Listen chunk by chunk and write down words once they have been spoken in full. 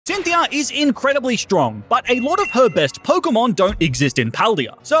Cynthia is incredibly strong, but a lot of her best Pokemon don't exist in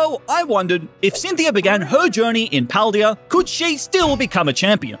Paldea. So I wondered, if Cynthia began her journey in Paldea, could she still become a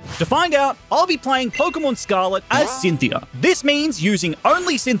champion? To find out, I'll be playing Pokemon Scarlet as Cynthia. This means using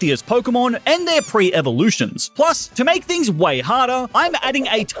only Cynthia's Pokemon and their pre-evolutions. Plus, to make things way harder, I'm adding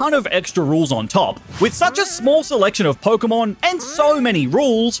a ton of extra rules on top. With such a small selection of Pokemon and so many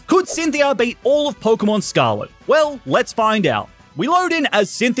rules, could Cynthia beat all of Pokemon Scarlet? Well, let's find out. We load in as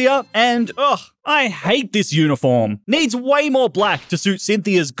Cynthia, and I hate this uniform. Needs way more black to suit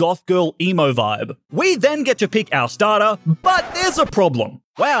Cynthia's goth girl emo vibe. We then get to pick our starter, but there's a problem.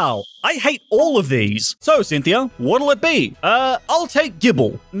 Wow, I hate all of these. So, Cynthia, what'll it be? I'll take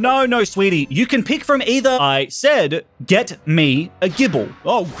Gibble. No, sweetie, you can pick from either. I said, get me a Gibble.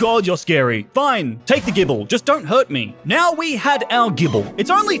 Oh god, you're scary. Fine, take the Gibble, just don't hurt me. Now we had our Gibble. It's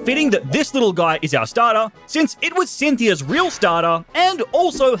only fitting that this little guy is our starter, since it was Cynthia's real starter, and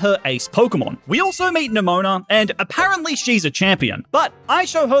also her ace Pokemon. We also meet Nemona, and apparently she's a champion, but I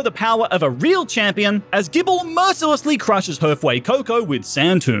show her the power of a real champion as Gibble mercilessly crushes Herfway Coco with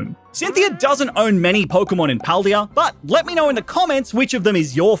Sandtomb. Cynthia doesn't own many Pokemon in Paldea, but let me know in the comments which of them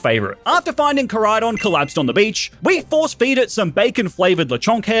is your favorite. After finding Koraidon collapsed on the beach, we force feed it some bacon-flavored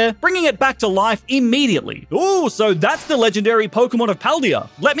Lechonk hair, bringing it back to life immediately. Ooh, so that's the legendary Pokemon of Paldea.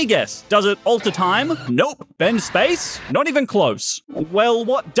 Let me guess, does it alter time? Nope. Bend space? Not even close. Well,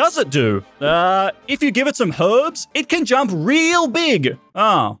 what does it do? If you give it some herbs, it can jump real big.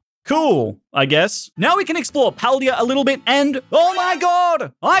 Oh. Cool, I guess. Now we can explore Paldea a little bit and, oh my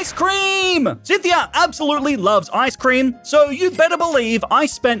god, ice cream! Cynthia absolutely loves ice cream, so you better believe I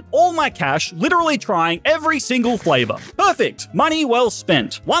spent all my cash literally trying every single flavor. Perfect, money well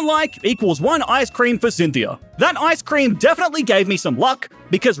spent. 1 like equals 1 ice cream for Cynthia. That ice cream definitely gave me some luck,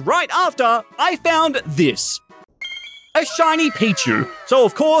 because right after, I found this. A shiny Pichu. So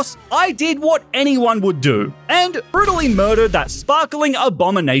of course, I did what anyone would do, and brutally murdered that sparkling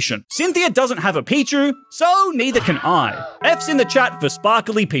abomination. Cynthia doesn't have a Pichu, so neither can I. F's in the chat for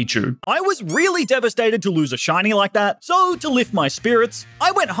sparkly Pichu. I was really devastated to lose a shiny like that, so to lift my spirits,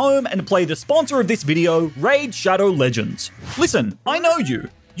 I went home and played the sponsor of this video, Raid Shadow Legends. Listen, I know you.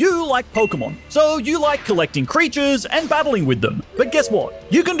 You like Pokemon, so you like collecting creatures and battling with them. But guess what?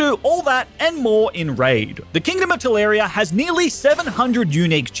 You can do all that and more in Raid. The Kingdom of Teleria has nearly 700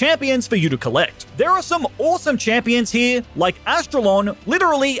 unique champions for you to collect. There are some awesome champions here, like Astralon,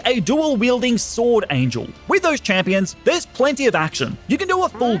 literally a dual-wielding sword angel. With those champions, there's plenty of action. You can do a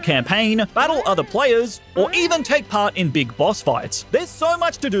full campaign, battle other players, or even take part in big boss fights. There's so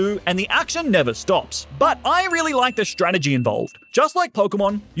much to do, and the action never stops. But I really like the strategy involved. Just like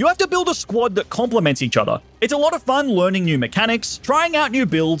Pokemon, you have to build a squad that complements each other. It's a lot of fun learning new mechanics, trying out new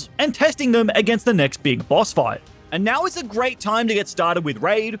builds, and testing them against the next big boss fight. And now is a great time to get started with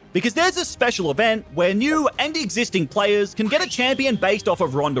Raid, because there's a special event where new and existing players can get a champion based off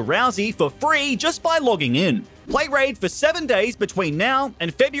of Ronda Rousey for free just by logging in. Play Raid for 7 days between now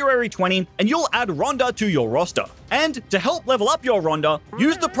and February 20, and you'll add Ronda to your roster. And to help level up your Ronda,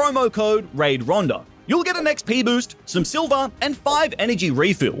 use the promo code RAIDRONDA. You'll get an XP boost, some silver, and 5 energy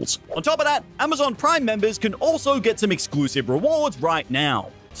refills. On top of that, Amazon Prime members can also get some exclusive rewards right now.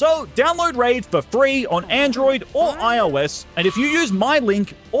 So download Raid for free on Android or iOS, and if you use my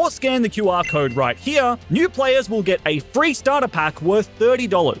link or scan the QR code right here, new players will get a free starter pack worth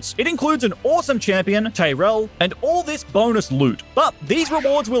 $30. It includes an awesome champion, Tyrell, and all this bonus loot. But these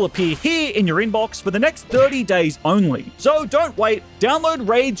rewards will appear here in your inbox for the next 30 days only. So don't wait, download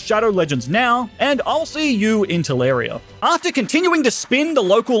Raid Shadow Legends now, and I'll see you in Teleria. After continuing to spin the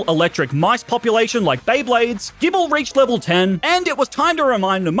local electric mice population like Beyblades, Gibble reached level 10, and it was time to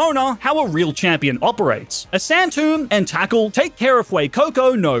remind Nemona how a real champion operates. A Sandtomb and Tackle take care of Herfway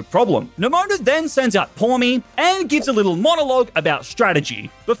Coco no problem. Nemona then sends out Pawmi and gives a little monologue about strategy,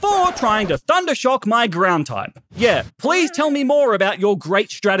 before trying to Thundershock my ground type. Yeah, please tell me more about your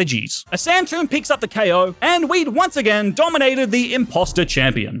great strategies. A Sandtomb picks up the KO, and we'd once again dominated the imposter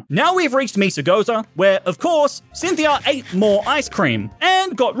champion. Now we've reached Misagoza, where, of course, Cynthia ate more ice cream,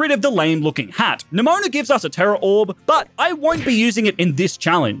 and got rid of the lame-looking hat. Nemona gives us a Terra Orb, but I won't be using it in this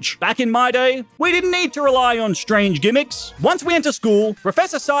challenge. Back in my day, we didn't need to rely on strange gimmicks. Once we enter school,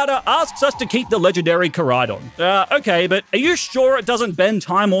 Professor Sada asks us to keep the legendary Koraidon. Okay, but are you sure it doesn't bend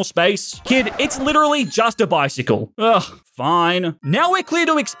time or space? Kid, it's literally just a bicycle. Ugh. Fine. Now we're clear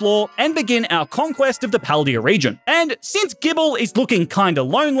to explore and begin our conquest of the Paldea region. And since Gibble is looking kinda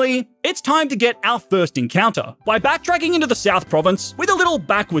lonely, it's time to get our first encounter. By backtracking into the South Province, with a little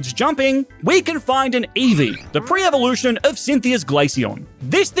backwards jumping, we can find an Eevee, the pre-evolution of Cynthia's Glaceon.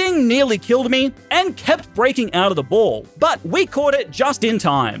 This thing nearly killed me and kept breaking out of the ball, but we caught it just in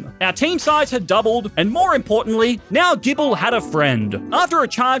time. Our team size had doubled, and more importantly, now Gible had a friend. After a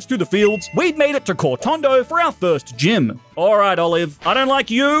charge through the fields, we'd made it to Cortondo for our first gym. Alright, Olive, I don't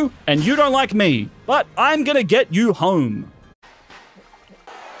like you, and you don't like me, but I'm gonna get you home.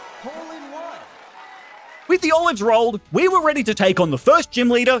 With the olives rolled, we were ready to take on the first gym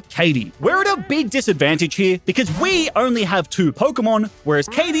leader, Katie. We're at a big disadvantage here because we only have 2 Pokemon, whereas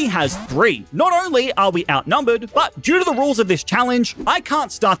Katie has 3. Not only are we outnumbered, but due to the rules of this challenge, I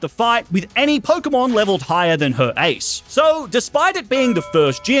can't start the fight with any Pokemon leveled higher than her ace. So, despite it being the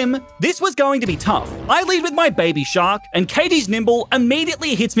first gym, this was going to be tough. I lead with my Baby Shark, and Katie's Nimble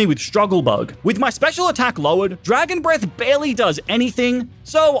immediately hits me with Struggle Bug. With my special attack lowered, Dragon Breath barely does anything,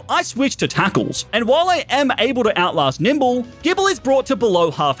 so I switch to Tackles. And while I am able to outlast Nimble, Gible is brought to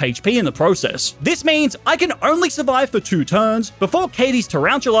below half HP in the process. This means I can only survive for 2 turns before Katie's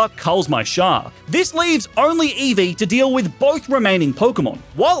Tarantula culls my Shark. This leaves only Eevee to deal with both remaining Pokemon.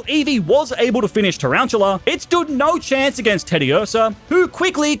 While Eevee was able to finish Tarantula, it stood no chance against Teddiursa, who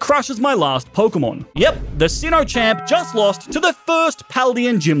quickly crushes my last Pokemon. Yep, the Sinnoh champ just lost to the first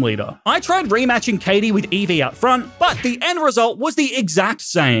Paldean gym leader. I tried rematching Katie with Eevee out front, but the end result was the exact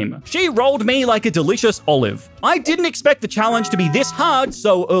same. She rolled me like a delicious olive. I didn't expect the challenge to be this hard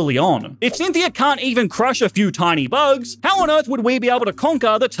so early on. If Cynthia can't even crush a few tiny bugs, how on earth would we be able to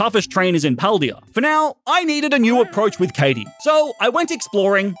conquer the toughest trainers in Paldea? For now, I needed a new approach with Katie. So I went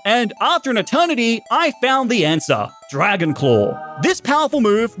exploring, and after an eternity, I found the answer. Dragon Claw. This powerful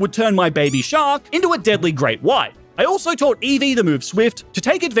move would turn my Baby Shark into a deadly Great White. I also taught Eevee the move Swift to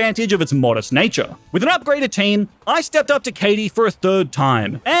take advantage of its modest nature. With an upgraded team, I stepped up to Katie for a 3rd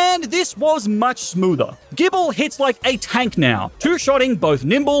time, and this was much smoother. Gible hits like a tank now, 2-shotting both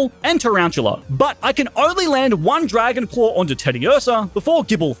Nimble and Tarantula, but I can only land 1 Dragon Claw onto Teddiursa before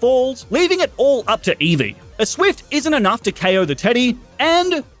Gible falls, leaving it all up to Eevee. A Swift isn't enough to KO the Teddy,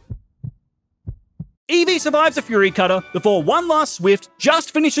 and Eevee survives a Fury Cutter before one last Swift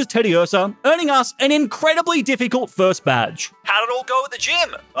just finishes Teddiursa, earning us an incredibly difficult first badge. How did it all go at the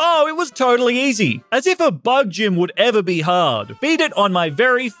gym? Oh, it was totally easy. As if a bug gym would ever be hard. Beat it on my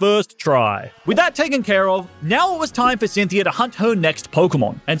very first try. With that taken care of, now it was time for Cynthia to hunt her next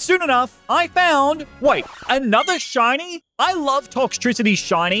Pokemon. And soon enough, I found... Wait, another shiny? I love Toxtricity's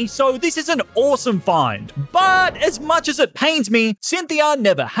shiny, so this is an awesome find. But as much as it pains me, Cynthia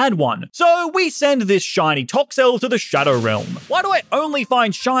never had one. So we send this shiny Toxel to the Shadow Realm. Why do I only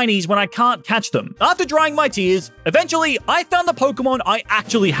find shinies when I can't catch them? After drying my tears, eventually I found the Pokemon I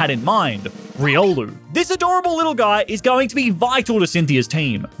actually had in mind. Riolu. This adorable little guy is going to be vital to Cynthia's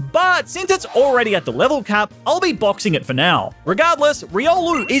team. But since it's already at the level cap, I'll be boxing it for now. Regardless,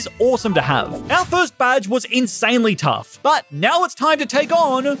 Riolu is awesome to have. Our first badge was insanely tough, but now it's time to take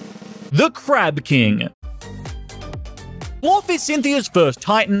on the Crab King. Clorf is Cynthia's first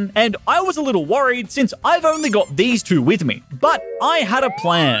Titan, and I was a little worried since I've only got these 2 with me. But I had a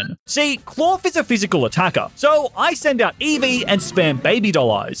plan. See, Clorf is a physical attacker, so I send out Eevee and spam Baby Doll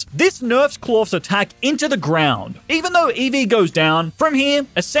Eyes. This nerfs Clorf's attack into the ground. Even though Eevee goes down, from here,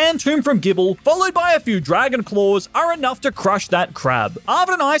 a Sand Tomb from Gible, followed by a few Dragon Claws, are enough to crush that crab.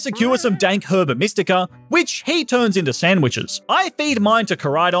 After I secure some dank Herba Mystica, which he turns into sandwiches. I feed mine to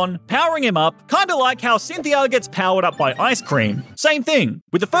Koraidon, powering him up, kinda like how Cynthia gets powered up by Ice Cream. Same thing.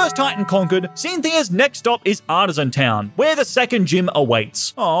 With the first Titan conquered, Cynthia's next stop is Artisan Town, where the second gym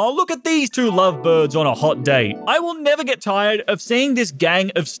awaits. Aw, look at these 2 lovebirds on a hot day. I will never get tired of seeing this gang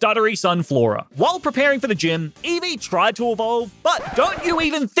of stuttery Sunflora. While preparing for the gym, Eevee tried to evolve, but don't you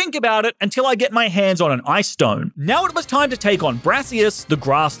even think about it until I get my hands on an Ice Stone. Now it was time to take on Brassius, the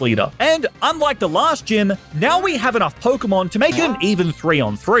Grass Leader. And unlike the last gym, now we have enough Pokemon to make it an even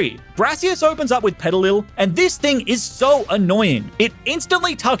 3-on-3. Brassius opens up with Petalil, and this thing is so annoying. It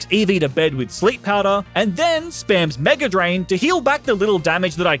instantly tucks Eevee to bed with Sleep Powder, and then spams Mega Drain to heal back the little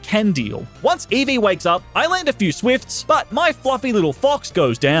damage that I can deal. Once Eevee wakes up, I land a few Swifts, but my fluffy little fox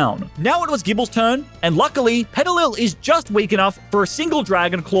goes down. Now it was Gible's turn, and luckily, Petalil is just weak enough for a single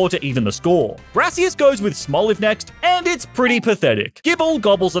Dragon Claw to even the score. Brassius goes with Smoliv next, and it's pretty pathetic. Gible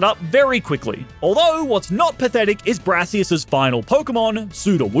gobbles it up very quickly. Although, what's not pathetic is Brassius's final Pokemon,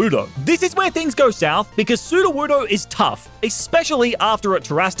 Sudowoodo. This is where things go south because Sudowoodo is tough, especially after it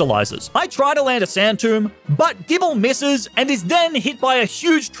terastallizes. I try to land a Sand Tomb, but Gible misses and is then hit by a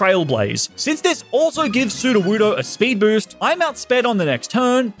huge Trailblaze. Since this also gives Sudowoodo a speed boost, I'm outsped on the next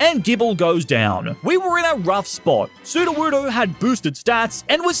turn, and Gible goes down. We were in a rough spot. Sudowoodo had boosted stats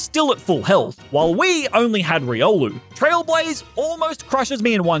and was still at full health, while we only had Riolu. Trailblaze almost crushes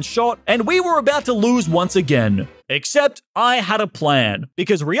me in one shot, and we were about to lose once again. Except I had a plan,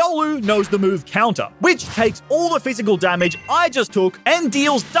 because Riolu knows the move Counter, which takes all the physical damage I just took and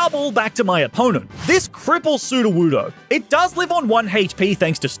deals double back to my opponent. This cripples Sudowoodo. It does live on 1 HP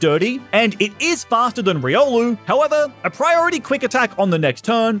thanks to Sturdy, and it is faster than Riolu. However, a priority quick attack on the next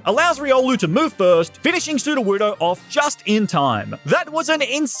turn allows Riolu to move first, finishing Sudowoodo off just in time. That was an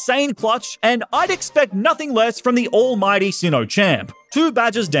insane clutch, and I'd expect nothing less from the almighty Sinnoh champ. 2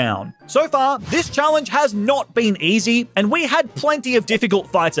 badges down. So far, this challenge has not been easy, and we had plenty of difficult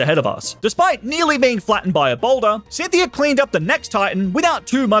fights ahead of us. Despite nearly being flattened by a boulder, Cynthia cleaned up the next Titan without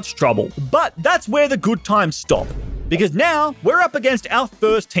too much trouble. But that's where the good times stop. Because now, we're up against our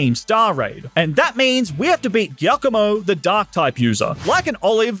first Team Star Raid, and that means we have to beat Giacomo, the Dark-type user. Like an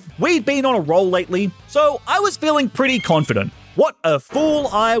Olive, we'd been on a roll lately, so I was feeling pretty confident. What a fool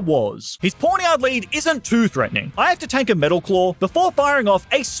I was. His Pawniard lead isn't too threatening. I have to tank a Metal Claw before firing off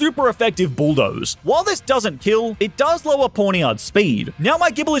a super effective Bulldoze. While this doesn't kill, it does lower Pawniard's speed. Now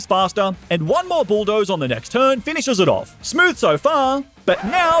my Gible is faster, and one more Bulldoze on the next turn finishes it off. Smooth so far, but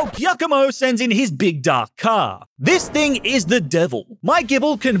now Giacomo sends in his big dark car. This thing is the devil. My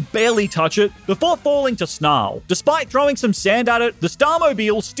Gible can barely touch it before falling to Snarl. Despite throwing some sand at it, the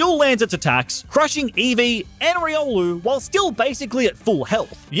Starmobile still lands its attacks, crushing Eevee and Riolu while still basically at full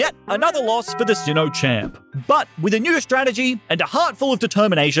health. Yet another loss for the Sinnoh champ. But with a new strategy and a heart full of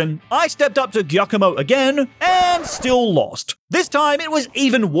determination, I stepped up to Giacomo again and still lost. This time it was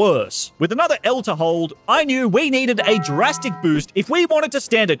even worse. With another L to hold, I knew we needed a drastic boost if we wanted to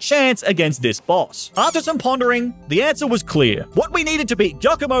stand a chance against this boss. After some pondering, the answer was clear. What we needed to beat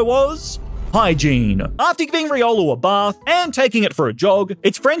Giacomo was hygiene. After giving Riolu a bath and taking it for a jog,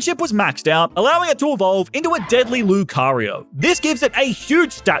 its friendship was maxed out, allowing it to evolve into a deadly Lucario. This gives it a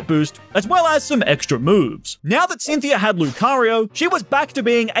huge stat boost, as well as some extra moves. Now that Cynthia had Lucario, she was back to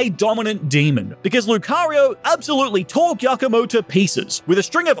being a dominant demon, because Lucario absolutely tore Giacomo to pieces. With a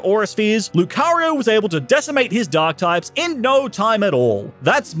string of Aura Spheres, Lucario was able to decimate his dark types in no time at all.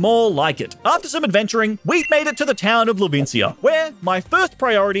 That's more like it. After some adventuring, we've made it to the town of Levincia, where my first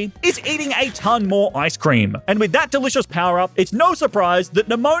priority is eating a ton more ice cream. And with that delicious power-up, it's no surprise that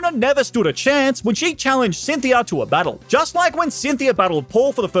Nemona never stood a chance when she challenged Cynthia to a battle. Just like when Cynthia battled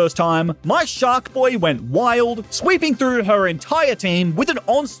Paul for the first time, my Shark Boy went wild, sweeping through her entire team with an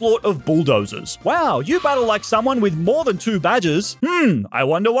onslaught of bulldozers. Wow, you battle like someone with more than 2 badges. I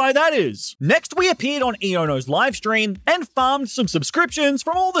wonder why that is. Next, we appeared on Iono's livestream and farmed some subscriptions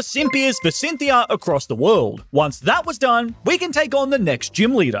from all the Simpiers for Cynthia across the world. Once that was done, we can take on the next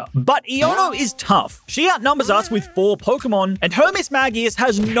gym leader. But Iono is tough. She outnumbers us with 4 Pokemon, and her Mismagius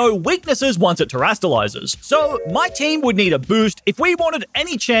has no weaknesses once it terastallizes. So my team would need a boost if we wanted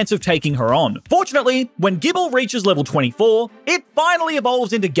any chance of taking her on. Fortunately, when Gible reaches level 24, it finally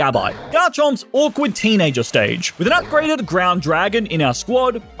evolves into Gabite, Garchomp's awkward teenager stage. With an upgraded Ground Dragon in our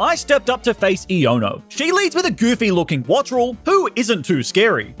squad, I stepped up to face Iono. She leads with a goofy-looking Wattrel, who isn't too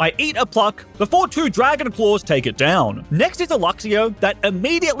scary. I eat a Pluck before 2 Dragon Claws take it down. Next is a Luxio that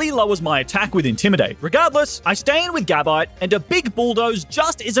immediately lowers my attack with Intimidate. Regardless, I stay in with Gabite, and a big Bulldoze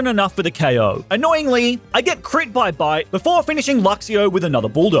just isn't enough for the KO. Annoyingly, I get crit by Bite before finishing Luxio with another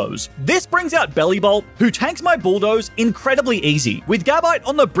Bulldoze. This brings out Bellibolt, who tanks my Bulldoze incredibly easy. With Gabite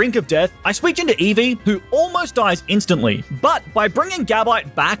on the brink of death, I switch into Eevee, who almost dies instantly. But by bringing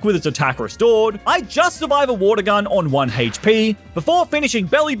Gabite back with its attack restored, I just survive a Water Gun on 1 HP before finishing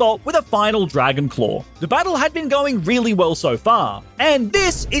Bellibolt with a final Dragon Claw. The battle had been going really well so far, and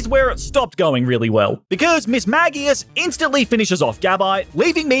this is where it stopped going really well, because Mismagius instantly finishes off Gabite,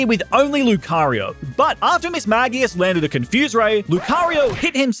 leaving me with only Lucario. But after Mismagius landed a Confuse Ray, Lucario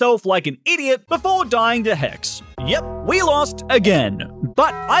hit himself like an idiot before dying to Hex. Yep, we lost again.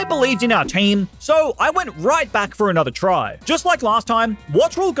 But I believed in our team, so I went right back for another try. Just like last time,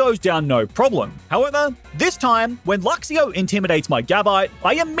 Wattrel goes down no problem. However, this time, when Luxio intimidates my Gabite,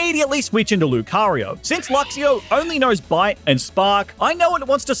 I immediately switch into Lucario. Since Luxio only knows Bite and Spark, I know it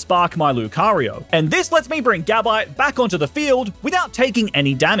wants to spark my Lucario. And this lets me bring Gabite back onto the field without taking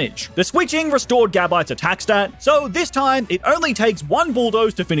any damage. The switching restored Gabite's attack stat, so this time it only takes 1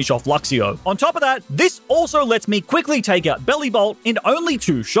 Bulldoze to finish off Luxio. On top of that, this also lets me quickly take out Bellibolt in only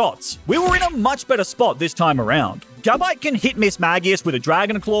 2 shots. We were in a much better spot this time around. Gabite can hit Miss Magius with a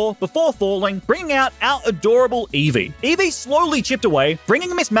Dragon Claw before falling, bringing out our adorable Eevee. Eevee slowly chipped away,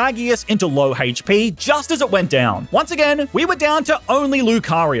 bringing Miss Magius into low HP just as it went down. Once again, we were down to only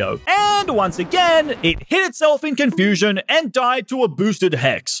Lucario. And once again, it hit itself in confusion and died to a boosted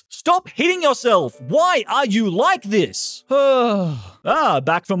Hex. Stop hitting yourself! Why are you like this?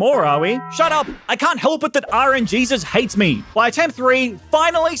 Back for more, are we? Shut up! I can't help it that RNGesus hates me. By attempt 3,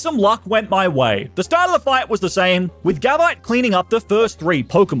 finally some luck went my way. The start of the fight was the same, with Gabite cleaning up the first 3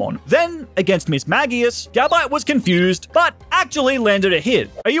 Pokemon. Then, against Miss Magius, Gabite was confused, but actually landed a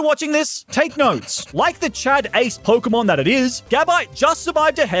hit. Are you watching this? Take notes. Like the Chad Ace Pokemon that it is, Gabite just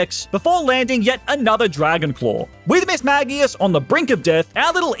survived a Hex before landing yet another Dragon Claw. With Miss Magius on the brink of death,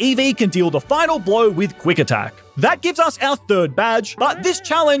 our little Eevee can deal the final blow with Quick Attack. That gives us our 3rd badge, but this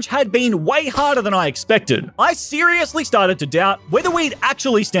challenge had been way harder than I expected. I seriously started to doubt whether we'd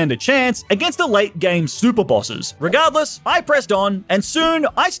actually stand a chance against the late game super bosses. Regardless, I pressed on, and soon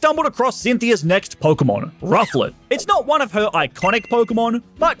I stumbled across Cynthia's next Pokemon, Rufflet. It's not one of her iconic Pokemon,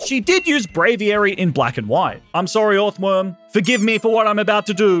 but she did use Braviary in Black and White. I'm sorry, Orthworm. Forgive me for what I'm about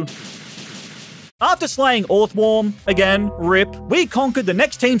to do. After slaying Orthworm, again, RIP, we conquered the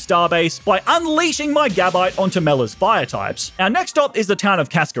next team starbase by unleashing my Gabite onto Mela's fire types. Our next stop is the town of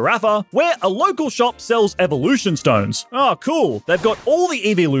Cascarafa, where a local shop sells evolution stones. Oh, cool. They've got all the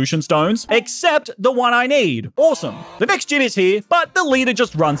evolution stones, except the one I need. Awesome. The next gym is here, but the leader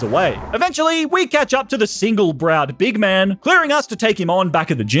just runs away. Eventually, we catch up to the single-browed big man, clearing us to take him on back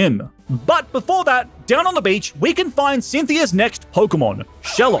at the gym. But before that, down on the beach, we can find Cynthia's next Pokemon,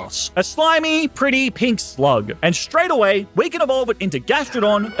 Shellos, a slimy, pretty pink slug. And straight away, we can evolve it into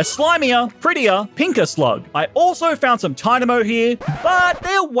Gastrodon, a slimier, prettier, pinker slug. I also found some Tynamo here, but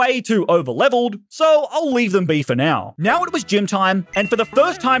they're way too overleveled, so I'll leave them be for now. Now it was gym time, and for the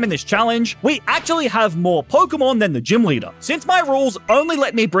first time in this challenge, we actually have more Pokemon than the gym leader. Since my rules only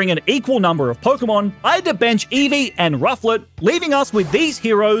let me bring an equal number of Pokemon, I had to bench Eevee and Rufflet, leaving us with these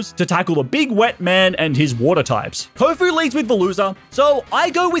heroes to tackle the big wet man and his water types. Kofu leads with Veluza, so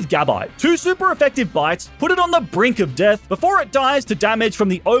I go with Gabite. 2 super effective bites put it on the brink of death before it dies to damage from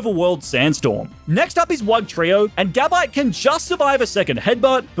the overworld sandstorm. Next up is Wugtrio, and Gabite can just survive a second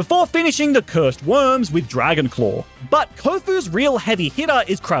headbutt before finishing the cursed worms with Dragon Claw. But Kofu's real heavy hitter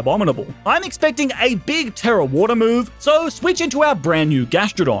is Crabominable. I'm expecting a big Terra Water move, so switch into our brand new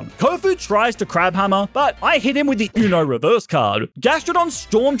Gastrodon. Kofu tries to Crab Hammer, but I hit him with the Uno reverse card. Gastrodon's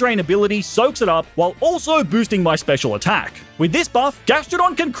Storm Drain ability soaks it up while also boosting my special attack. With this buff,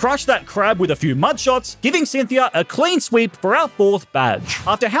 Gastrodon can crush that crab with a few mud shots, giving Cynthia a clean sweep for our 4th badge.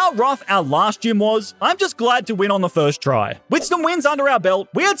 After how rough our last gym was, I'm just glad to win on the first try. With some wins under our belt,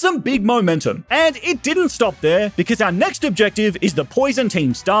 we had some big momentum. And it didn't stop there, because our next objective is the Poison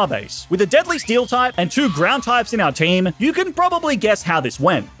Team Starbase. With a Deadly Steel type and 2 ground types in our team, you can probably guess how this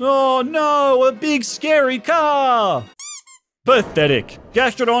went. Oh no, a big scary car! Pathetic.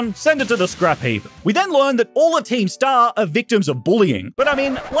 Gastrodon, send it to the scrap heap. We then learned that all of Team Star are victims of bullying. But I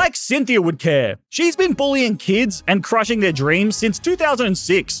mean, like Cynthia would care. She's been bullying kids and crushing their dreams since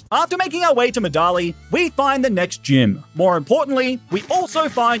 2006. After making our way to Medali, we find the next gym. More importantly, we also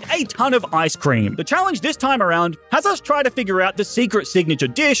find a ton of ice cream. The challenge this time around has us try to figure out the secret signature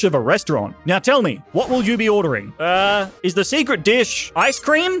dish of a restaurant. Now tell me, what will you be ordering? Is the secret dish ice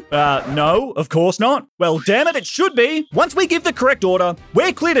cream? No, of course not. Well, damn it, it should be. Once we give the correct order,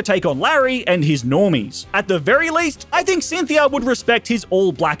 we're clear to take on Larry and his normies. At the very least, I think Cynthia would respect his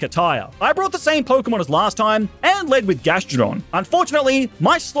all-black attire. I brought the same Pokemon as last time and led with Gastrodon. Unfortunately,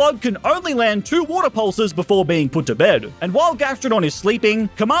 my slug can only land 2 water pulses before being put to bed. And while Gastrodon is sleeping,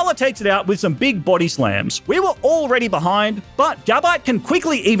 Kamala takes it out with some big body slams. We were already behind, but Gabite can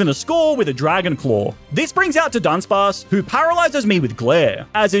quickly even the score with a Dragon Claw. This brings out to Dunsparce, who paralyzes me with Glare.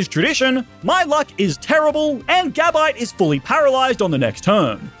 As is tradition, my luck is terrible, and Gabite is fully paralyzed on the next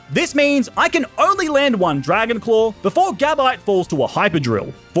turn. This means I can only land 1 Dragon Claw before Gabite falls to a Hyper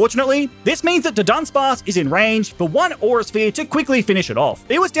Drill. Fortunately, this means that Dunsparce is in range for 1 Aura Sphere to quickly finish it off.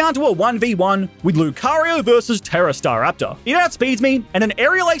 It was down to a 1v1 with Lucario versus Terra Staraptor. It outspeeds me, and an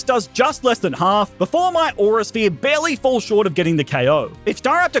Aerial Ace does just less than half before my Aura Sphere barely falls short of getting the KO. If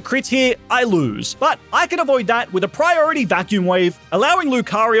Staraptor crits here, I lose, but I can avoid that with a priority Vacuum Wave, allowing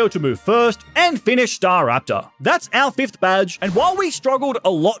Lucario to move first and finish Staraptor. That's our 5th badge, and while we struggled a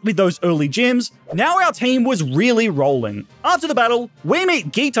lot But with those early gyms, now our team was really rolling. After the battle, we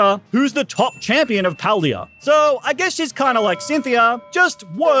meet Geeta, who's the top champion of Paldea. So I guess she's kind of like Cynthia, just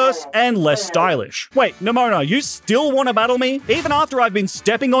worse and less stylish. Wait, Nimona, you still want to battle me? Even after I've been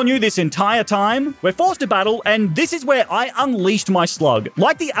stepping on you this entire time? We're forced to battle, and this is where I unleashed my slug.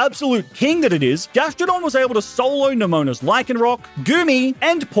 Like the absolute king that it is, Gastrodon was able to solo Nimona's Lycanroc, Goomy,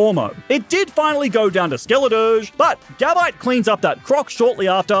 and Pormo. It did finally go down to Skeledirge, but Gabite cleans up that croc shortly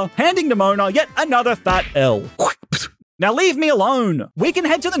after, handing Nimona yet another fat L. Now leave me alone. We can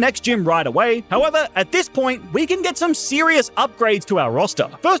head to the next gym right away. However, at this point, we can get some serious upgrades to our roster.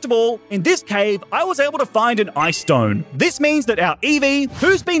 First of all, in this cave, I was able to find an Ice Stone. This means that our Eevee,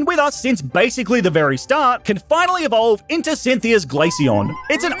 who's been with us since basically the very start, can finally evolve into Cynthia's Glaceon.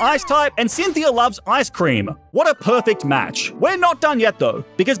 It's an ice type, and Cynthia loves ice cream. What a perfect match. We're not done yet though,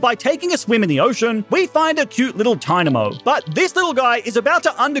 because by taking a swim in the ocean, we find a cute little Tynamo. But this little guy is about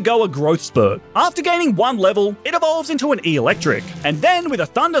to undergo a growth spurt. After gaining 1 level, it evolves into an Electric, and then with a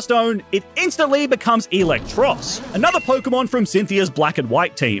Thunderstone, it instantly becomes Electros, another Pokemon from Cynthia's Black and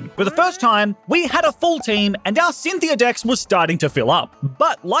White team. For the first time, we had a full team, and our Cynthia dex was starting to fill up.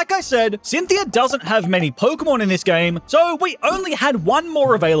 But like I said, Cynthia doesn't have many Pokemon in this game, so we only had 1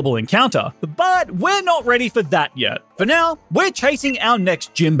 more available encounter. But we're not ready for that yet. For now, we're chasing our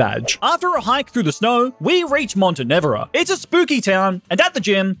next gym badge. After a hike through the snow, we reach Montenevera. It's a spooky town, and at the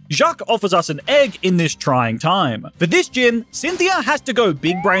gym, Jacques offers us an egg in this trying time. For this gym, Cynthia has to go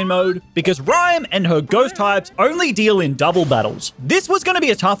big brain mode because Rhyme and her ghost types only deal in double battles. This was going to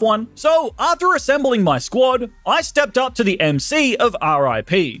be a tough one, so after assembling my squad, I stepped up to the MC of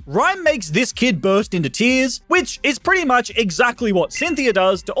RIP. Rhyme makes this kid burst into tears, which is pretty much exactly what Cynthia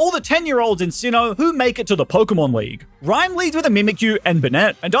does to all the 10-year-olds in Sinnoh who make it to the Pokemon League. Rhyme leads with a Mimikyu and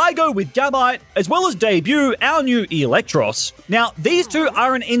Banette, and I go with Gabite, as well as debut our new Electros. Now, these two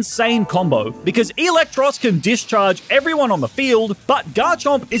are an insane combo, because Electros can discharge everyone on the field, but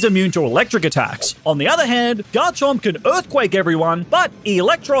Garchomp is immune to electric attacks. On the other hand, Garchomp can Earthquake everyone, but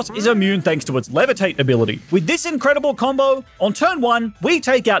Electros is immune thanks to its Levitate ability. With this incredible combo, on turn 1, we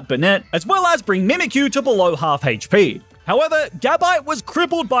take out Banette, as well as bring Mimikyu to below half HP. However, Gabite was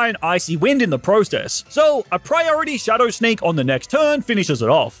crippled by an Icy Wind in the process, so a priority Shadow Sneak on the next turn finishes it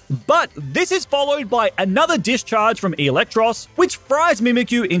off. But this is followed by another discharge from Electros, which fries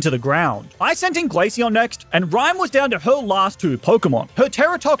Mimikyu into the ground. I sent in Glaceon next, and Rhyme was down to her last 2 Pokemon. Her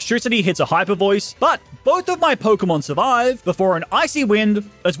Terratoxtricity hits a Hyper Voice, but both of my Pokemon survive before an Icy Wind,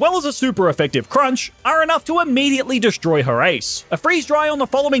 as well as a super effective Crunch, are enough to immediately destroy her ace. A Freeze Dry on the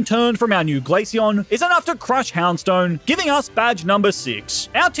following turn from our new Glaceon is enough to crush Houndstone, giving us badge number 6.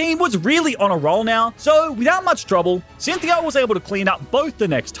 Our team was really on a roll now, so without much trouble, Cynthia was able to clean up both the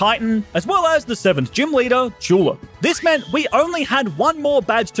next Titan, as well as the 7th gym leader, Tulip. This meant we only had 1 more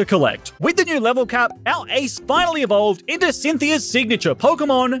badge to collect. With the new level cap, our ace finally evolved into Cynthia's signature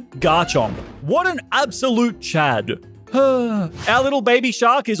Pokemon, Garchomp. What an absolute Chad. Our little baby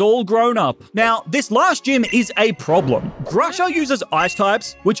shark is all grown up. Now, this last gym is a problem. Grusha uses ice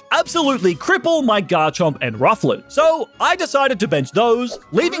types, which absolutely cripple my Garchomp and Rufflet. So I decided to bench those,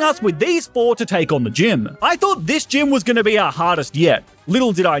 leaving us with these 4 to take on the gym. I thought this gym was going to be our hardest yet.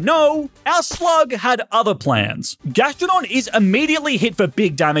 Little did I know, our slug had other plans. Gastrodon is immediately hit for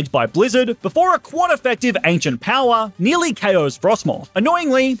big damage by Blizzard before a quad-effective Ancient Power nearly KOs Frostmoth.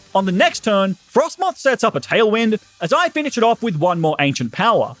 Annoyingly, on the next turn, Frostmoth sets up a Tailwind as I finish it off with 1 more Ancient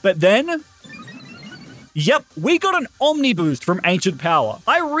Power. But then... Yep, we got an Omni Boost from Ancient Power.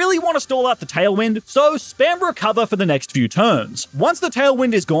 I really want to stall out the Tailwind, so spam Recover for the next few turns. Once the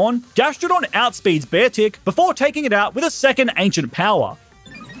Tailwind is gone, Gastrodon outspeeds Beartick before taking it out with a 2nd Ancient Power.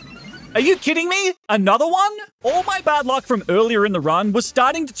 Are you kidding me? Another one? All my bad luck from earlier in the run was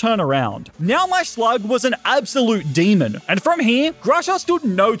starting to turn around. Now my slug was an absolute demon, and from here, Grusha stood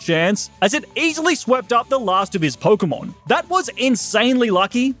no chance as it easily swept up the last of his Pokemon. That was insanely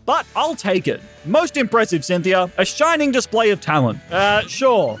lucky, but I'll take it. Most impressive, Cynthia. A shining display of talent.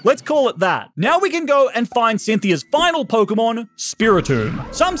 Sure. Let's call it that. Now we can go and find Cynthia's final Pokemon,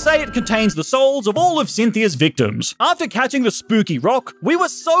 Spiritomb. Some say it contains the souls of all of Cynthia's victims. After catching the spooky rock, we were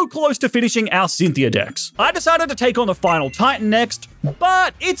so close to finishing our Cynthia dex. I decided to take on the final Titan next,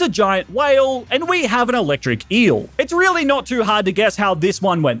 but it's a giant whale, and we have an electric eel. It's really not too hard to guess how this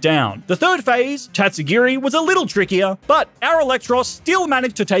one went down. The third phase, Tatsugiri, was a little trickier, but our Electros still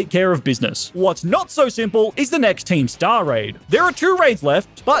managed to take care of business. What's not so simple is the next Team Star raid. There are 2 raids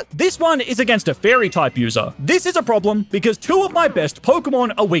left, but this one is against a Fairy-type user. This is a problem because 2 of my best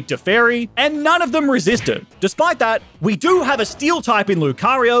Pokemon are weak to Fairy, and none of them resisted. Despite that, we do have a Steel-type in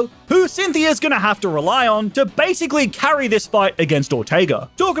Lucario, who Cynthia's gonna have to rely on to basically carry this fight against against Ortega.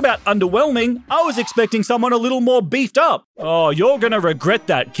 Talk about underwhelming, I was expecting someone a little more beefed up. Oh, you're gonna regret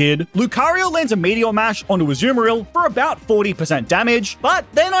that, kid. Lucario lands a Meteor Mash onto Azumarill for about 40% damage, but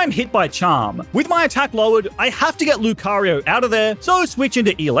then I'm hit by Charm. With my attack lowered, I have to get Lucario out of there, so switch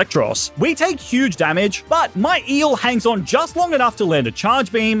into Electros. We take huge damage, but my Eel hangs on just long enough to land a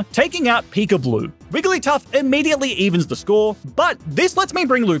Charge Beam, taking out Peekaboo. Wigglytuff immediately evens the score, but this lets me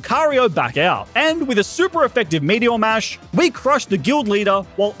bring Lucario back out. And with a super effective Meteor Mash, we crush the guild leader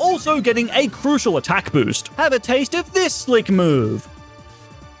while also getting a crucial attack boost. Have a taste of this slick move.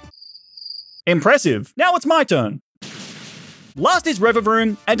 Impressive. Now it's my turn. Last is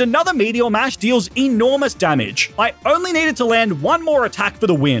Revavroom, and another Meteor Mash deals enormous damage. I only needed to land one more attack for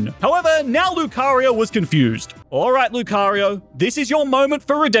the win. However, now Lucario was confused. Alright Lucario, this is your moment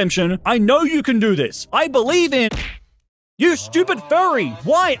for redemption. I know you can do this. I believe in... You stupid furry!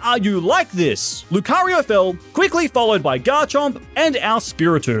 Why are you like this? Lucario fell, quickly followed by Garchomp and our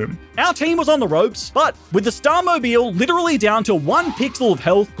Spiritomb. Our team was on the ropes, but with the Starmobile literally down to 1 pixel of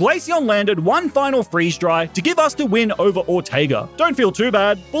health, Glaceon landed one final Freeze Dry to give us the win over Ortega. Don't feel too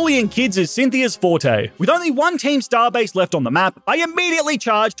bad, bullying kids is Cynthia's forte. With only one Team Starbase left on the map, I immediately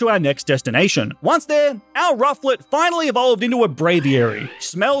charged to our next destination. Once there, our Rufflet finally evolved into a Braviary.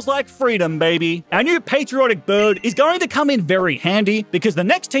 Smells like freedom, baby. Our new patriotic bird is going to come in very handy because the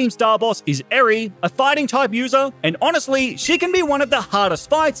next Team Star boss is Eri, a fighting type user, and honestly, she can be one of the hardest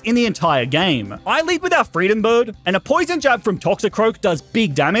fights in the entire game. I lead with our Freedom Bird, and a Poison Jab from Toxicroak does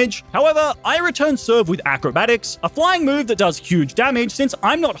big damage. However, I return serve with Acrobatics, a flying move that does huge damage since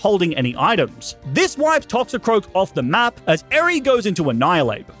I'm not holding any items. This wipes Toxicroak off the map as Eri goes into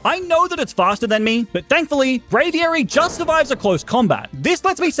Annihilate. I know that it's faster than me, but thankfully, Braviary just survives a close combat. This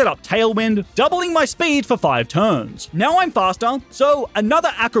lets me set up Tailwind, doubling my speed for 5 turns. Now I'm faster, so another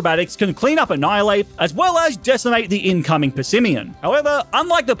Acrobatics can clean up Annihilate as well as decimate the incoming Persimmon. However,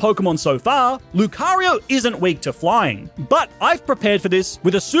 unlike the Pokemon so far, Lucario isn't weak to flying, but I've prepared for this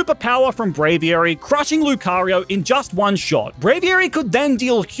with a superpower from Braviary crushing Lucario in just one shot. Braviary could then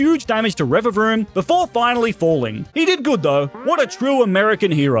deal huge damage to Revavroom before finally falling. He did good though, what a true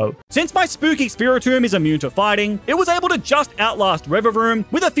American hero. Since my spooky Spiritomb is immune to fighting, it was able to just outlast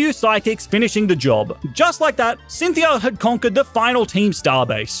Revavroom with a few Psychics finishing the job. Just like that, Cynthia had conquered the final Team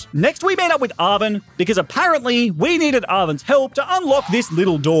Starbase. Next we met up with Arven, because apparently we needed Arven's help to unlock this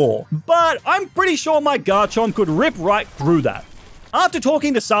little door. But I'm pretty sure my Garchomp could rip right through that. After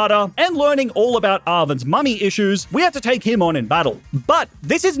talking to Sada and learning all about Arven's mummy issues, we have to take him on in battle. But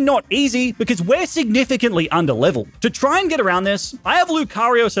this is not easy because we're significantly underleveled. To try and get around this, I have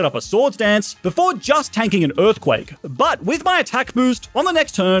Lucario set up a Swords Dance before just tanking an Earthquake. But with my attack boost, on the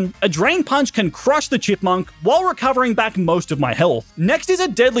next turn, a Drain Punch can crush the Chipmunk while recovering back most of my health. Next is a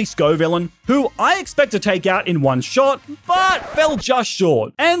deadly Scovillain, who I expect to take out in one shot, but fell just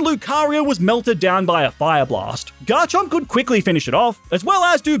short, and Lucario was melted down by a Fire Blast. Garchomp could quickly finish it off, as well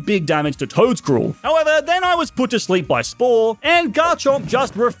as do big damage to Toadscruel. However, then I was put to sleep by Spore, and Garchomp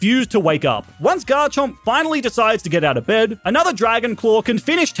just refused to wake up. Once Garchomp finally decides to get out of bed, another Dragon Claw can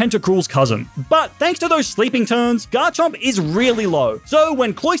finish Tentacruel's cousin. But thanks to those sleeping turns, Garchomp is really low, so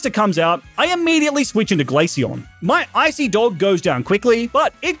when Cloyster comes out, I immediately switch into Glaceon. My Icy Dog goes down quickly,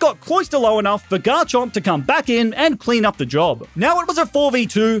 but it got Cloyster low enough for Garchomp to come back in and clean up the job. Now it was a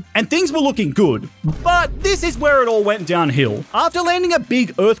 4v2, and things were looking good. But this is where it all went downhill. After landing a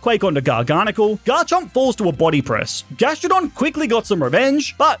big Earthquake onto Garganicle, Garchomp falls to a Body Press. Gastrodon quickly got some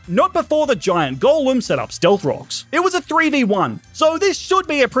revenge, but not before the giant Golem set up Stealth Rocks. It was a 3v1, so this should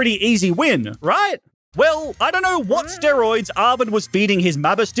be a pretty easy win, right? Well, I don't know what steroids Arven was feeding his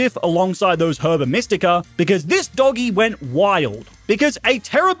Mabastiff alongside those Herba Mystica, because this doggy went wild. Because a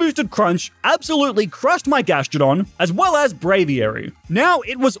Terra Boosted Crunch absolutely crushed my Gastrodon, as well as Braviary. Now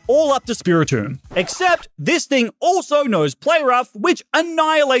it was all up to Spiritomb. Except, this thing also knows Play Rough, which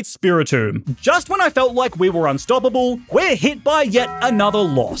annihilates Spiritomb. Just when I felt like we were unstoppable, we're hit by yet another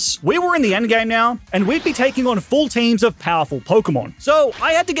loss. We were in the endgame now, and we'd be taking on full teams of powerful Pokemon. So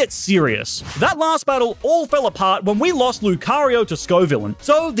I had to get serious. That last battle all fell apart when we lost Lucario to Scovillain.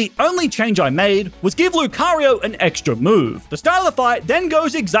 So the only change I made was give Lucario an extra move. The start of the fight then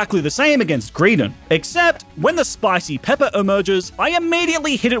goes exactly the same against Greedent, except when the Spicy Pepper emerges, I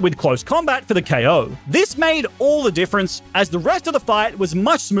immediately hit it with Close Combat for the KO. This made all the difference, as the rest of the fight was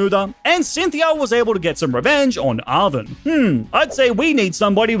much smoother, and Cynthia was able to get some revenge on Arven. I'd say we need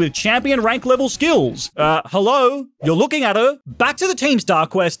somebody with champion rank level skills. Hello? You're looking at her? Back to the Team Star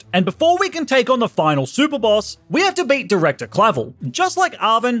quest, and before we can take on the final super boss, we have to beat Director Clavel. Just like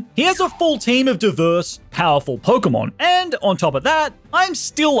Arven, he has a full team of diverse, powerful Pokemon, and on top of that, I'm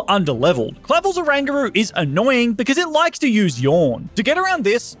still underleveled. Clavel's Oranguru is annoying because it likes to use Yawn. To get around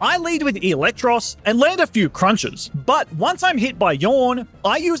this, I lead with Electros and land a few crunches. But once I'm hit by Yawn,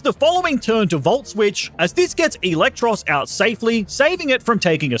 I use the following turn to Volt Switch, as this gets Electros out safely, saving it from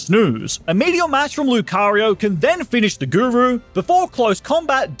taking a snooze. A Meteor Mash from Lucario can then finish the Guru, before Close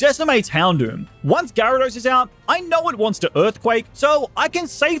Combat decimates Houndoom. Once Gyarados is out, I know it wants to Earthquake, so I can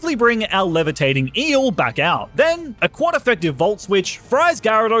safely bring our Levitating Eel back out. Then, a quad-effective Volt Switch fries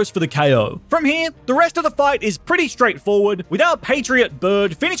Gyarados for the KO. From here, the rest of the fight is pretty straightforward, with our Patriot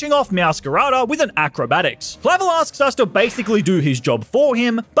Bird finishing off Meowscarada with an Acrobatics. Clavel asks us to basically do his job for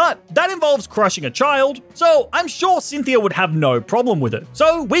him, but that involves crushing a child, so I'm sure Cynthia would have no problem with it.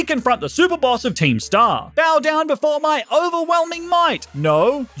 So we confront the super boss of Team Star. Bow down before my overwhelming might.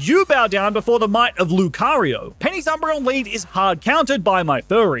 No, you bow down before the might of Lucario. Penny's Umbreon lead is hard countered by my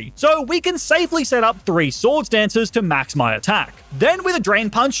Furry, so we can safely set up 3 Swords Dancers to max my attack. Then with a Drain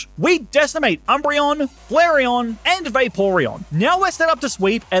Punch, we decimate Umbreon, Flareon, and Vaporeon. Now we're set up to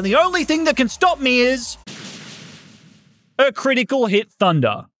sweep, and the only thing that can stop me is a critical hit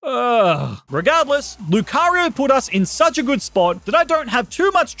Thunder. Regardless, Lucario put us in such a good spot that I don't have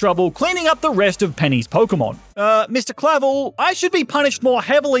too much trouble cleaning up the rest of Penny's Pokemon. Mr. Clavel, I should be punished more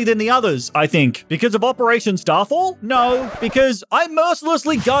heavily than the others, I think. Because of Operation Starfall? No, because I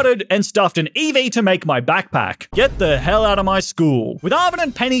mercilessly gutted and stuffed an EV to make my backpack. Get the hell out of my school. With Arvin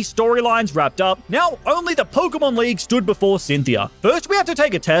and Penny's storylines wrapped up, now only the Pokemon League stood before Cynthia. First, we have to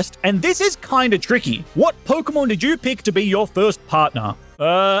take a test, and this is kinda tricky. What Pokemon did you pick to be your first partner?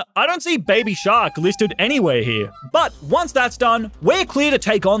 I don't see Baby Shark listed anywhere here. But once that's done, we're clear to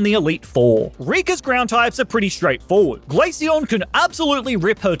take on the Elite Four. Rika's ground types are pretty straightforward. Glaceon can absolutely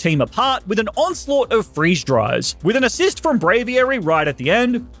rip her team apart with an onslaught of Freeze Dries. With an assist from Braviary right at the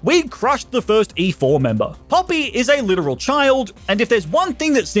end, we crushed the first E4 member. Poppy is a literal child, and if there's one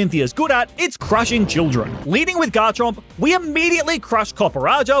thing that Cynthia's good at, it's crushing children. Leading with Garchomp, we immediately crush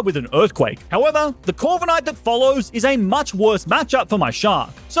Copperaja with an Earthquake. However, the Corviknight that follows is a much worse matchup for my Shark.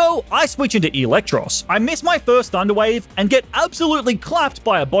 So I switch into Electros. I miss my first Thunder Wave and get absolutely clapped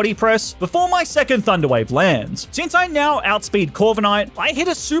by a Body Press before my second Thunder Wave lands. Since I now outspeed Corviknight, I hit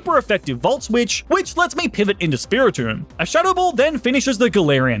a super effective Volt Switch, which lets me pivot into Spiritomb. A Shadow Ball then finishes the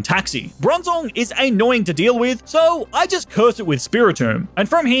Galarian Taxi. Bronzong is annoying to deal with, so I just curse it with Spiritomb. And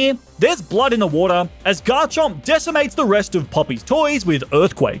from here, there's blood in the water as Garchomp decimates the rest of Poppy's toys with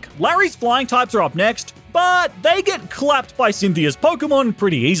Earthquake. Larry's flying types are up next, but they get clapped by Cynthia's Pokemon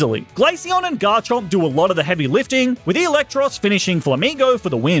pretty easily. Glaceon and Garchomp do a lot of the heavy lifting, with Electros finishing Flamingo for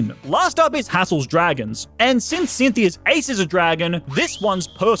the win. Last up is Hassle's Dragons, and since Cynthia's ace is a dragon, this one's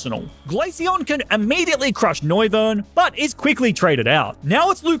personal. Glaceon can immediately crush Noivern, but is quickly traded out. Now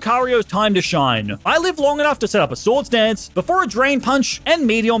it's Lucario's time to shine. I live long enough to set up a Swords Dance before a Drain Punch and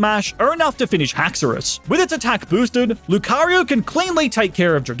Meteor Mash are enough to finish Haxorus. With its attack boosted, Lucario can cleanly take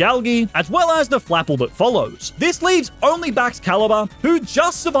care of Dragalge, as well as the Flapple that follows. This leaves only Baxcalibur, who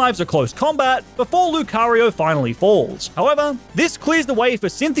just survives a close combat before Lucario finally falls. However, this clears the way for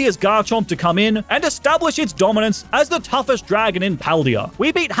Cynthia's Garchomp to come in and establish its dominance as the toughest dragon in Paldea.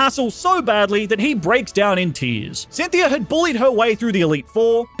 We beat Hassle so badly that he breaks down in tears. Cynthia had bullied her way through the Elite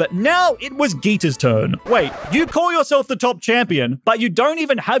Four, but now it was Geeta's turn. Wait, you call yourself the top champion, but you don't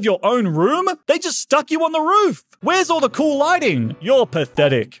even have your own room? They just stuck you on the roof. Where's all the cool lighting? You're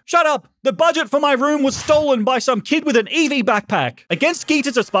pathetic. Shut up. The budget for my room was stolen by some kid with an EV backpack. Against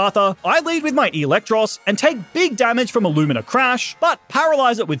Geeta's Espartha, I lead with my Electros and take big damage from Illumina Crash, but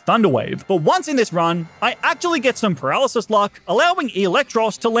paralyze it with Thunder Wave. But once in this run, I actually get some paralysis luck, allowing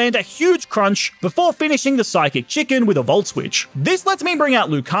Electros to land a huge crunch before finishing the Psychic Chicken with a Volt Switch. This lets me bring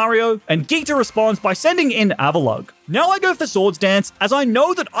out Lucario, and Geeta responds by sending in Avalugg. Now I go for Swords Dance, as I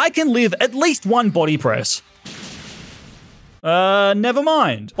know that I can live at least one Body Press. Never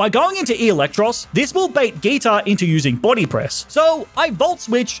mind. By going into Electros, this will bait Geeta into using Body Press. So I Volt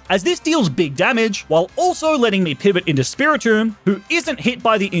Switch, as this deals big damage, while also letting me pivot into Spiritomb, who isn't hit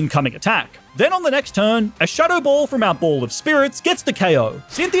by the incoming attack. Then on the next turn, a Shadow Ball from our Ball of Spirits gets the KO.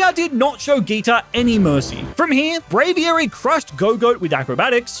 Cynthia did not show Geeta any mercy. From here, Braviary crushed Go-Goat with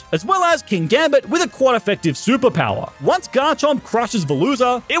Acrobatics, as well as King Gambit with a quite-effective superpower. Once Garchomp crushes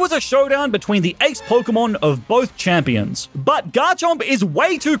Veluza, it was a showdown between the ace Pokemon of both champions. But Garchomp is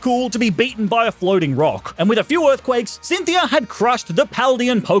way too cool to be beaten by a floating rock, and with a few Earthquakes, Cynthia had crushed the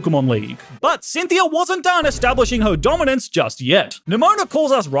Paldean Pokemon League. But Cynthia wasn't done establishing her dominance just yet. Nimona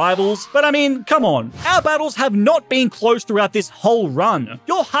calls us rivals, but I mean, mean, come on, our battles have not been close throughout this whole run.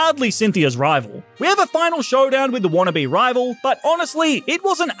 You're hardly Cynthia's rival. We have a final showdown with the wannabe rival, but honestly, it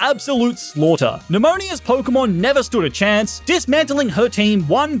was an absolute slaughter. Nemonia's Pokemon never stood a chance, dismantling her team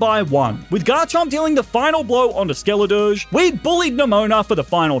one by one. With Garchomp dealing the final blow onto Skeledirge, we'd bullied Nemona for the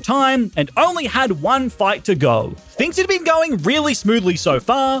final time and only had one fight to go. Things had been going really smoothly so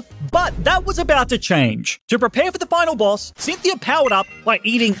far, but that was about to change. To prepare for the final boss, Cynthia powered up by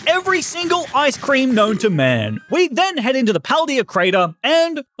eating every single ice cream known to man. We then head into the Paldea crater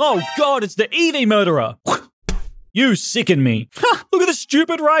and, oh god, it's the Eevee murderer. You sicken me. Ha! Look at the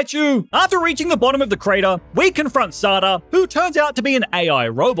stupid Raichu! After reaching the bottom of the crater, we confront Sada, who turns out to be an AI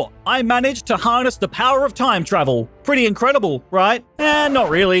robot. I managed to harness the power of time travel. Pretty incredible, right? Not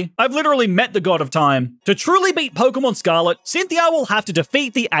really. I've literally met the god of time. To truly beat Pokemon Scarlet, Cynthia will have to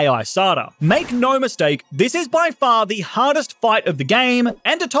defeat the AI Sada. Make no mistake, this is by far the hardest fight of the game,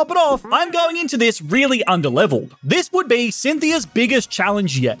 and to top it off, I'm going into this really underleveled. This would be Cynthia's biggest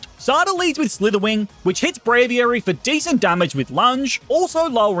challenge yet. Sada leads with Slitherwing, which hits Braviary for decent damage with Lunge, also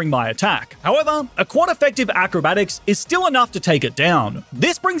lowering my attack. However, a quad-effective Acrobatics is still enough to take it down.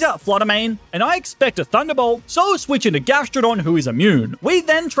 This brings out Fluttermane, and I expect a Thunderbolt, so switch into Gastrodon, who is immune. We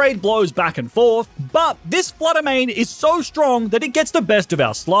then trade blows back and forth, but this Fluttermane is so strong that it gets the best of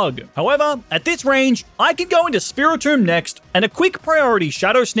our Slug. However, at this range, I can go into Spiritomb next, and a quick priority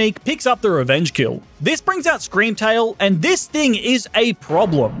Shadow Sneak picks up the revenge kill. This brings out Screamtail, and this thing is a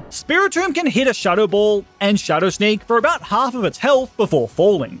problem. Spiritomb can hit a Shadow Ball and Shadow Sneak for about half of its health before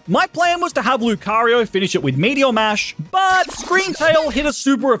falling. My plan was to have Lucario finish it with Meteor Mash, but Screamtail hit a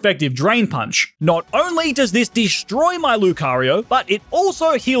super effective Drain Punch. Not only does this destroy my Lucario, but it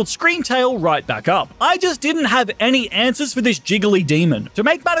also healed Screamtail right back up. I just didn't have any answers for this jiggly demon. To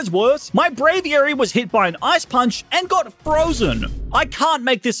make matters worse, my Braviary was hit by an Ice Punch and got frozen. I can't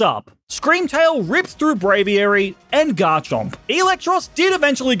make this up. Screamtail ripped through Braviary and Garchomp. Eelektross did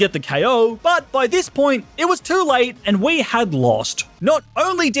eventually get the KO, but by this point, it was too late and we had lost. Not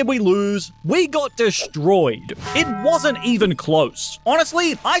only did we lose, we got destroyed. It wasn't even close.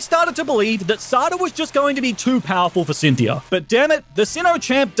 Honestly, I started to believe that Sada was just going to be too powerful for Cynthia. But damn it, the Sinnoh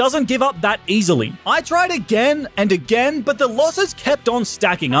champ doesn't give up that easily. I tried again and again, but the losses kept on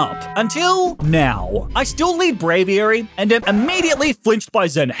stacking up. Until now. I still lead Braviary and am immediately flinched by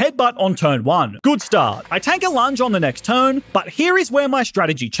Zen Headbutt on turn 1. Good start. I take a lunge on the next turn, but here is where my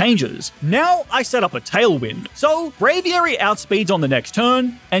strategy changes. Now I set up a Tailwind. So Braviary outspeeds on the next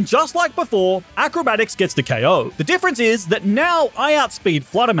turn, and just like before, Acrobatics gets the KO. The difference is that now I outspeed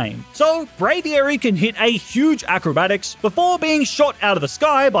Fluttermane, so Braviary can hit a huge Acrobatics before being shot out of the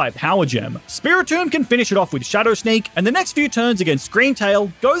sky by Power Gem. Spiritomb can finish it off with Shadow Sneak, and the next few turns against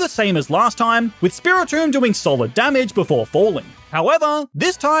Screamtail go the same as last time, with Spiritomb doing solid damage before falling. However,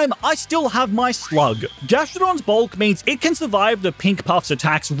 this time I still have my Slug. Gastrodon's bulk means it can survive the Pink Puff's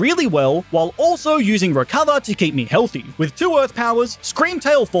attacks really well, while also using Recover to keep me healthy. With 2 Earth Powers,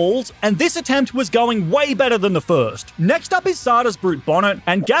 Screamtail falls, and this attempt was going way better than the first. Next up is Sada's Brute Bonnet,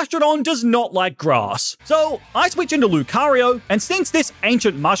 and Gastrodon does not like grass. So I switch into Lucario, and since this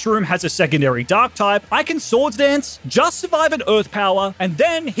Ancient Mushroom has a secondary Dark type, I can Swords Dance, just survive an Earth Power, and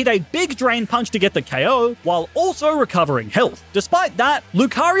then hit a big Drain Punch to get the KO, while also recovering health. Despite that,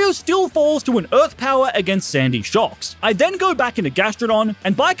 Lucario still falls to an Earth Power against Sandy Shocks. I then go back into Gastrodon,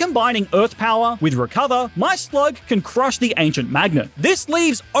 and by combining Earth Power with Recover, my Slug can crush the Ancient Magnet. This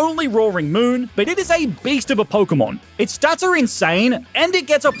leaves only Roaring Moon, but it is a beast of a Pokemon. Its stats are insane, and it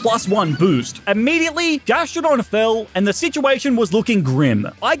gets a +1 boost. Immediately, Gastrodon fell, and the situation was looking grim.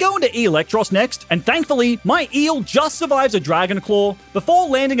 I go into Eelektross next, and thankfully, my Eel just survives a Dragon Claw before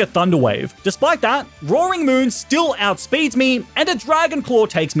landing a Thunder Wave. Despite that, Roaring Moon still outspeeds me, and a Dragon Claw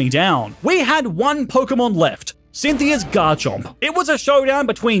takes me down. We had one Pokemon left, Cynthia's Garchomp. It was a showdown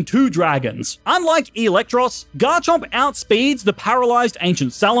between 2 dragons. Unlike Eelektross, Garchomp outspeeds the paralyzed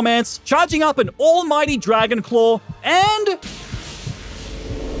Ancient Salamence, charging up an almighty Dragon Claw, and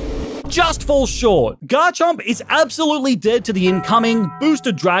just falls short. Garchomp is absolutely dead to the incoming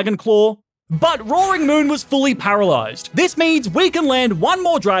boosted Dragon Claw, but Roaring Moon was fully paralyzed. This means we can land one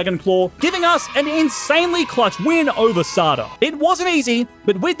more Dragon Claw, giving us an insanely clutch win over Sada. It wasn't easy,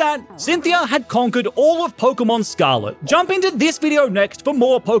 but with that, Cynthia had conquered all of Pokemon Scarlet. Jump into this video next for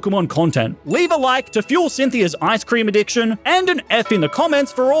more Pokemon content. Leave a like to fuel Cynthia's ice cream addiction, and an F in the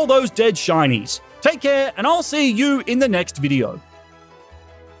comments for all those dead shinies. Take care, and I'll see you in the next video.